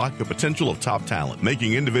permanently unlock the potential of top talent,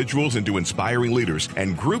 making individuals into inspiring leaders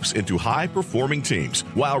and groups into high-performing teams,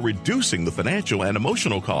 while reducing the financial and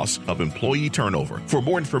emotional costs of employee turnover. For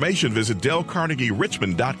more information, visit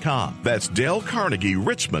DaleCarnegieRichmond.com. That's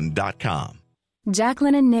DaleCarnegieRichmond.com.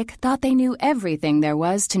 Jacqueline and Nick thought they knew everything there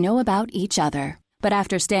was to know about each other. But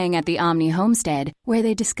after staying at the Omni Homestead, where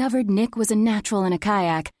they discovered Nick was a natural in a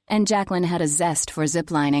kayak and Jacqueline had a zest for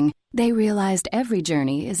ziplining, they realized every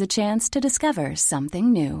journey is a chance to discover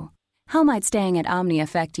something new. How might staying at Omni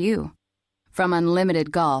affect you? From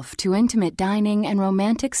unlimited golf to intimate dining and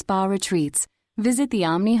romantic spa retreats, visit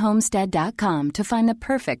theomnihomestead.com to find the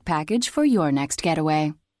perfect package for your next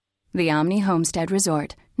getaway. The Omni Homestead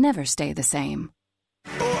Resort. Never stay the same.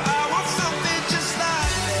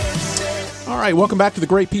 All right, welcome back to the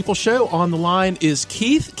Great People Show. On the line is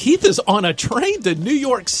Keith. Keith is on a train to New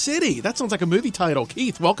York City. That sounds like a movie title.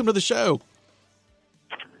 Keith, welcome to the show.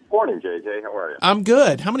 Morning, JJ. How are you? I'm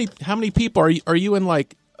good. How many people are you in,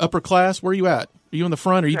 like upper class? Where are you at? Are you in the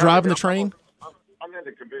front? Are you driving the train? I'm in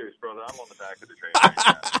the caboose, brother. I'm on the back of the train.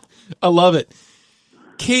 I love it.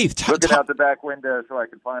 Keith, looking out the back window so I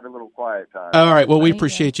can find a little quiet time. All right. Well, we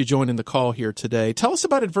appreciate you joining the call here today. Tell us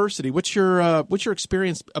about adversity. What's your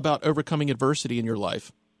experience about overcoming adversity in your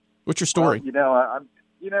life? What's your story?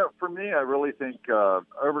 For me, I really think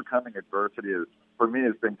overcoming adversity has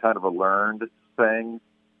been kind of a learned thing.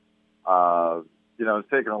 It's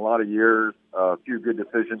taken a lot of years, a few good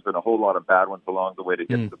decisions, and a whole lot of bad ones along the way to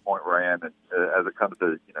get to the point where I am as it comes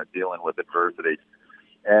to dealing with adversity.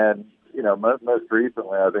 And most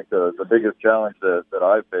recently, I think the biggest challenge that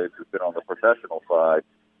I've faced has been on the professional side.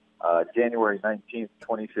 January 19th,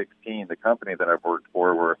 2016, the company that I've worked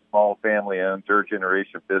for, we're a small family-owned,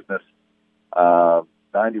 third-generation business,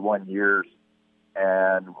 91 years,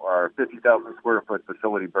 and our 50,000-square-foot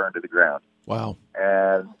facility burned to the ground. Wow.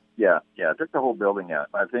 And, it took the whole building out.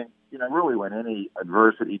 I think, really when any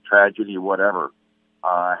adversity, tragedy, whatever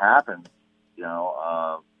happens,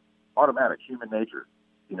 automatic, human nature.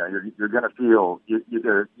 You're going to feel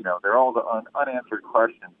there are all the unanswered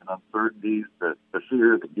questions and uncertainties, the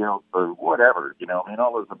fear, the guilt, the whatever,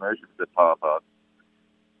 all those emotions that pop up.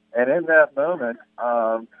 And in that moment,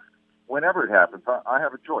 whenever it happens, I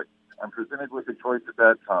have a choice. I'm presented with a choice at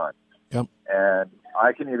that time. Yep. And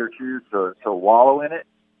I can either choose to wallow in it,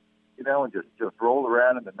 and just roll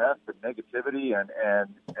around in the mess of negativity. And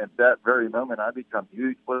at that very moment, I become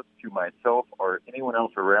useless to myself or anyone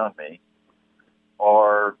else around me.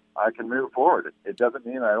 Or I can move forward. It doesn't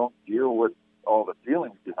mean I don't deal with all the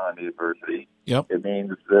feelings behind the adversity. Yep. It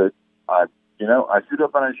means that I suit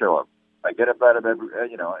up and I show up. I get up out of every,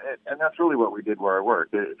 and that's really what we did where I work.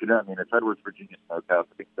 If you know what I mean, it's Edwards, Virginia Smokehouse.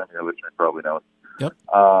 I think some of your listeners probably know it. Yep.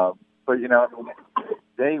 But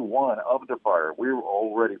day one of the fire, we were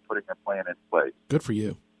already putting a plan in place. Good for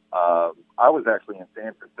you. I was actually in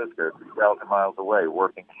San Francisco, 3,000 miles away,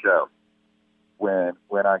 working the show when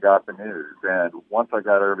I got the news. And once I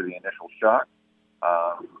got over the initial shock,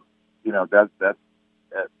 that's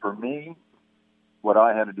for me, what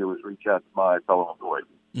I had to do was reach out to my fellow employees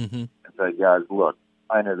and say, guys, look,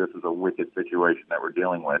 I know this is a wicked situation that we're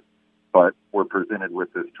dealing with, but we're presented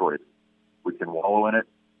with this choice. We can wallow in it,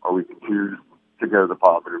 or we can choose to go the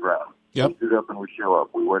positive route. Yep. We suit up and we show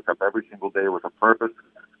up. We wake up every single day with a purpose,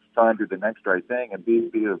 trying to do the next right thing, and be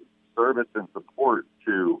of service and support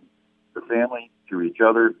to the family, to each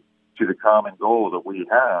other, to the common goal that we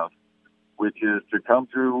have, which is to come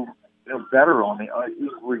through better on the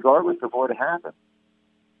regardless of what happens.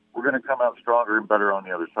 We're going to come out stronger and better on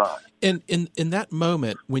the other side. And in that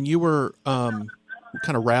moment, when you were kind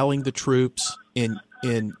of rallying the troops and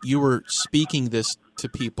you were speaking this to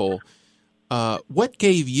people, what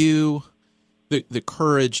gave you the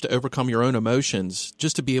courage to overcome your own emotions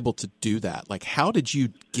just to be able to do that? Like, how did you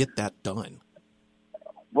get that done?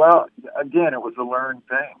 Well, again, it was a learned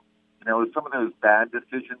thing. It was some of those bad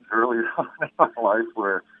decisions earlier on in my life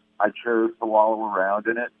where I chose to wallow around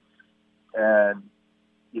in it. And,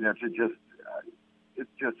 it's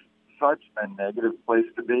just such a negative place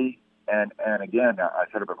to be. And again, I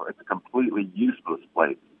said it before, it's a completely useless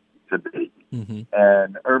place to be. Mm-hmm.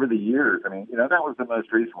 And over the years, that was the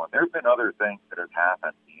most recent one. There have been other things that have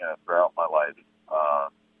happened, throughout my life,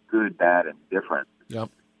 good, bad, and different. Yep.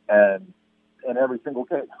 And in every single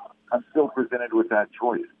case, I'm still presented with that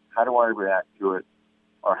choice. How do I react to it,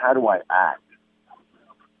 or how do I act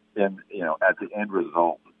at the end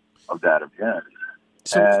result of that event?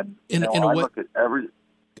 So and in a I way, look at every.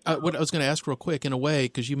 What I was going to ask real quick, in a way,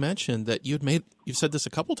 because you mentioned that you've said this a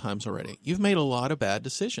couple times already, you've made a lot of bad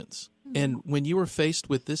decisions. And when you were faced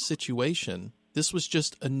with this situation, this was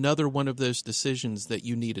just another one of those decisions that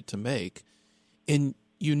you needed to make, and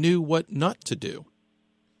you knew what not to do.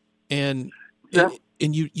 And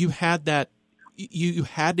you had that, you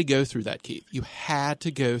had to go through that, Keith. You had to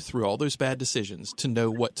go through all those bad decisions to know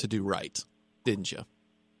what to do right, didn't you?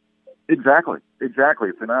 Exactly. It's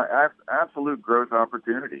an absolute growth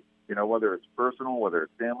opportunity. Whether it's personal, whether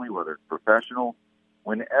it's family, whether it's professional,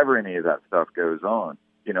 whenever any of that stuff goes on,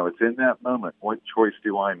 it's in that moment, what choice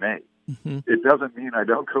do I make? Mm-hmm. It doesn't mean I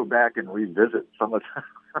don't go back and revisit some of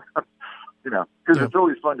because it's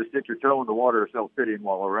always fun to stick your toe in the water of self-pity and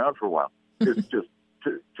wallow around for a while. It's just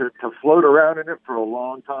to float around in it for a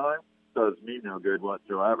long time does me no good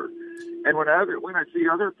whatsoever. And when I see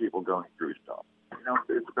other people going through stuff,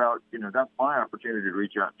 it's about, that's my opportunity to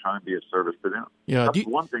reach out and try and be of service to them. Yeah, that's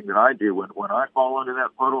one thing that I do when I fall into that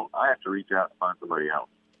puddle. I have to reach out and find somebody else.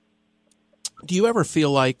 Do you ever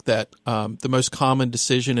feel like that the most common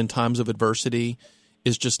decision in times of adversity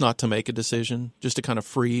is just not to make a decision, just to kind of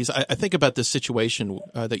freeze? I think about this situation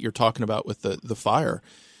that you're talking about with the fire,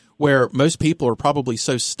 where most people are probably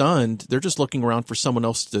so stunned, they're just looking around for someone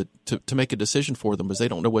else to make a decision for them because they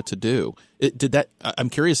don't know what to do. I'm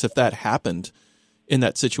curious if that happened in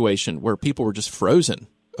that situation where people were just frozen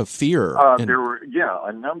of fear. There were,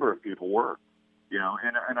 a number of people were,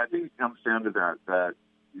 and I think it comes down to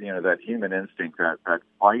that human instinct, that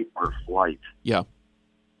fight or flight. Yeah.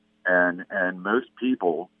 And most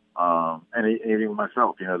people, and even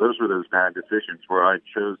myself, those were those bad decisions where I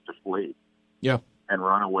chose to flee. Yeah. And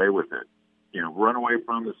run away with it. Run away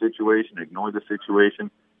from the situation, ignore the situation.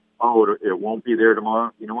 Oh, it won't be there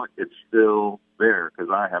tomorrow. You know what? It's still there because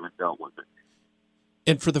I haven't dealt with it.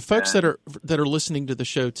 And for the folks that are listening to the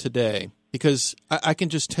show today, because I can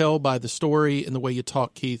just tell by the story and the way you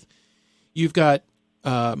talk, Keith, you've got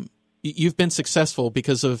you've been successful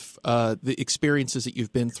because of the experiences that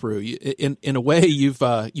you've been through. In a way,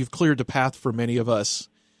 you've cleared the path for many of us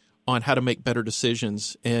on how to make better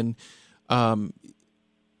decisions. And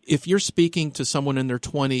if you're speaking to someone in their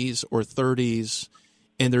 20s or 30s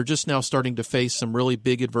and they're just now starting to face some really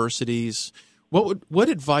big adversities, what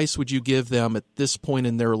advice would you give them at this point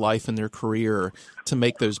in their life and their career to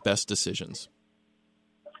make those best decisions?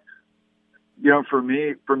 For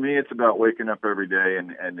me, it's about waking up every day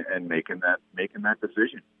and making that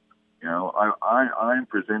decision. I'm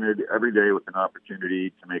presented every day with an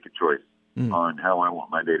opportunity to make a choice on how I want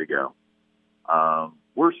my day to go.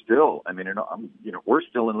 We're still, we're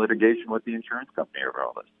still in litigation with the insurance company over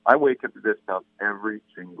all this. I wake up to this stuff every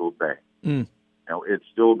single day. It's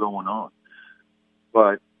still going on.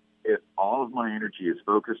 But if all of my energy is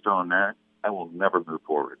focused on that, I will never move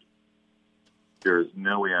forward. There is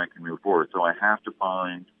no way I can move forward. So I have to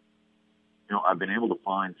find, I've been able to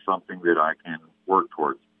find something that I can work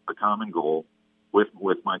towards, a common goal with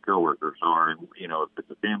my coworkers, or, if it's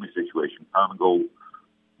a family situation, common goal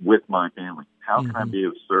with my family. How can I be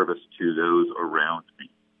of service to those around me?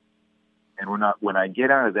 And when I get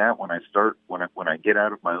out of that, when I get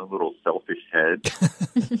out of my own little selfish head,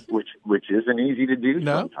 which isn't easy to do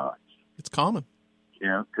sometimes. It's common.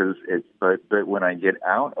 Because but when I get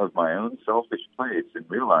out of my own selfish place and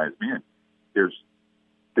realize, man, there's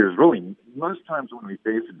really, most times when we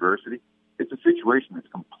face adversity, it's a situation that's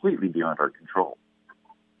completely beyond our control.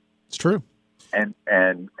 It's true. And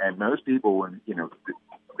most people, when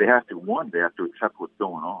they have to accept what's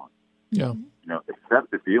going on. Yeah.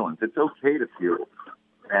 Accept the feelings. It's okay to feel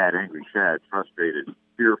mad, angry, sad, frustrated,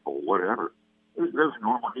 fearful, whatever. Those are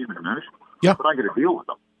normal human emotions. Yeah. But I got to deal with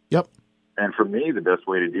them. Yep. And for me, the best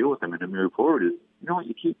way to deal with them and to move forward is,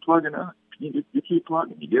 you keep plugging up. You keep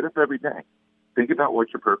plugging. You get up every day. Think about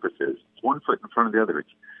what your purpose is. It's one foot in front of the other. It's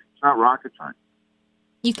not rocket science.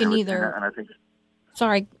 You can either. And I think.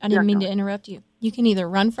 Sorry, I didn't mean to interrupt you. You can either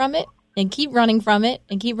run from it and keep running from it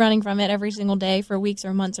and keep running from it every single day for weeks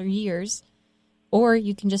or months or years, or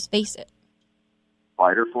you can just face it.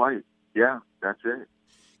 Fight or flight. Yeah, that's it.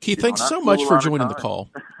 Keith, thanks so much for joining the call.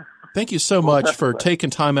 Thank you so much for taking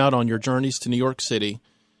time out on your journeys to New York City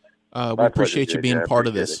We appreciate pleasure, you being JJ. part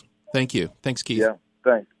of this. Thank you. Thanks, Keith. Yeah,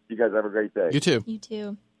 thanks. You guys have a great day. You too. You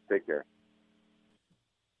too. Take care.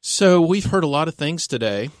 So we've heard a lot of things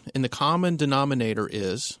today, and the common denominator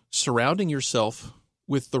is surrounding yourself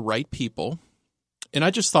with the right people. And I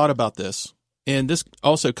just thought about this, and this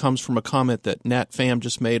also comes from a comment that Nat Pham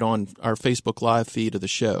just made on our Facebook Live feed of the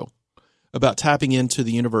show about tapping into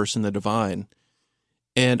the universe and the divine.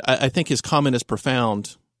 And I think his comment is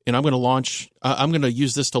profound, and I'm going to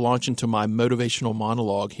use this to launch into my motivational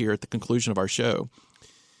monologue here at the conclusion of our show.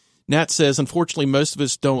 Nat says, unfortunately, most of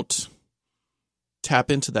us don't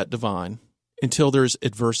tap into that divine until there's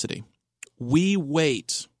adversity. We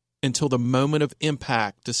wait until the moment of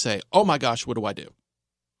impact to say, oh my gosh, what do I do?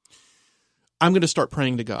 I'm going to start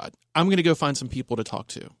praying to God. I'm going to go find some people to talk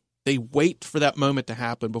to. They wait for that moment to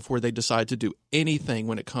happen before they decide to do anything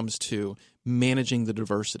when it comes to managing the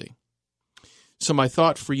diversity. So my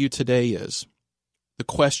thought for you today is the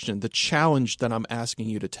question, the challenge that I'm asking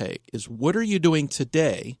you to take is, what are you doing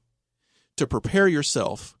today to prepare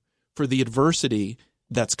yourself for the adversity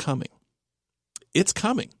that's coming? It's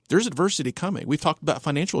coming. There's adversity coming. We've talked about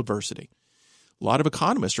financial adversity. A lot of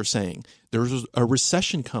economists are saying there's a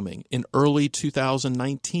recession coming in early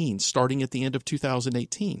 2019, starting at the end of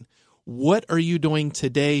 2018. What are you doing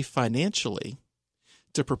today financially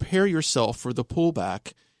to prepare yourself for the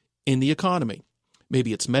pullback in the economy?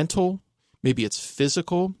 Maybe it's mental, maybe it's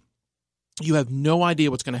physical. You have no idea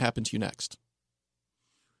what's going to happen to you next.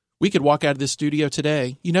 We could walk out of this studio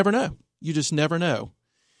today. You never know. You just never know.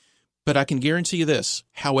 But I can guarantee you this,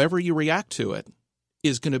 however you react to it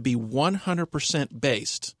is going to be 100%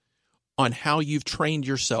 based on how you've trained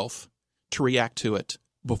yourself to react to it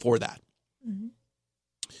before that. Mm-hmm.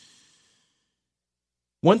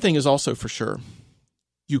 One thing is also for sure,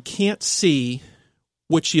 you can't see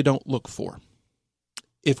what you don't look for.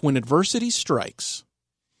 If when adversity strikes,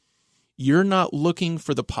 you're not looking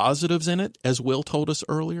for the positives in it, as Will told us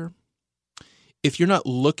earlier, if you're not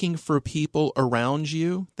looking for people around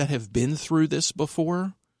you that have been through this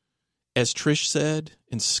before, as Trish said,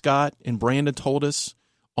 and Scott and Brandon told us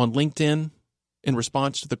on LinkedIn in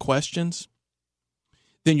response to the questions,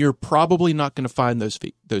 then you're probably not going to find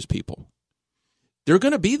those people. They're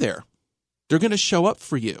going to be there. They're going to show up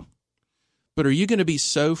for you. But are you going to be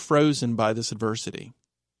so frozen by this adversity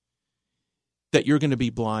that you're going to be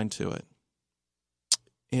blind to it?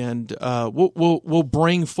 And we'll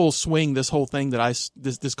bring full swing this whole thing that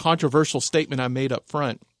this controversial statement I made up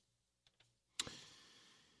front,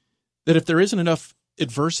 that if there isn't enough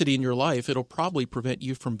adversity in your life, it'll probably prevent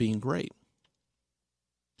you from being great.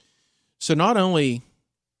 So not only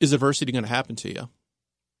is adversity going to happen to you,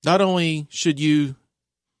 not only should you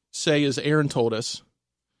say, as Aaron told us,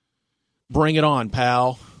 bring it on,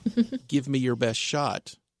 pal, give me your best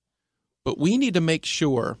shot, but we need to make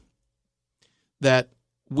sure that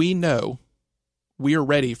we know we are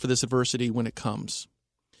ready for this adversity when it comes.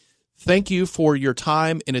 Thank you for your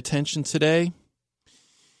time and attention today.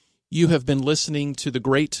 You have been listening to the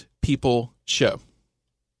Great People Show.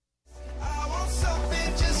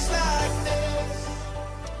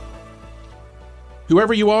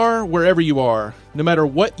 Whoever you are, wherever you are, no matter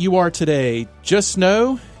what you are today, just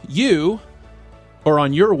know you are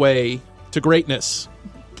on your way to greatness.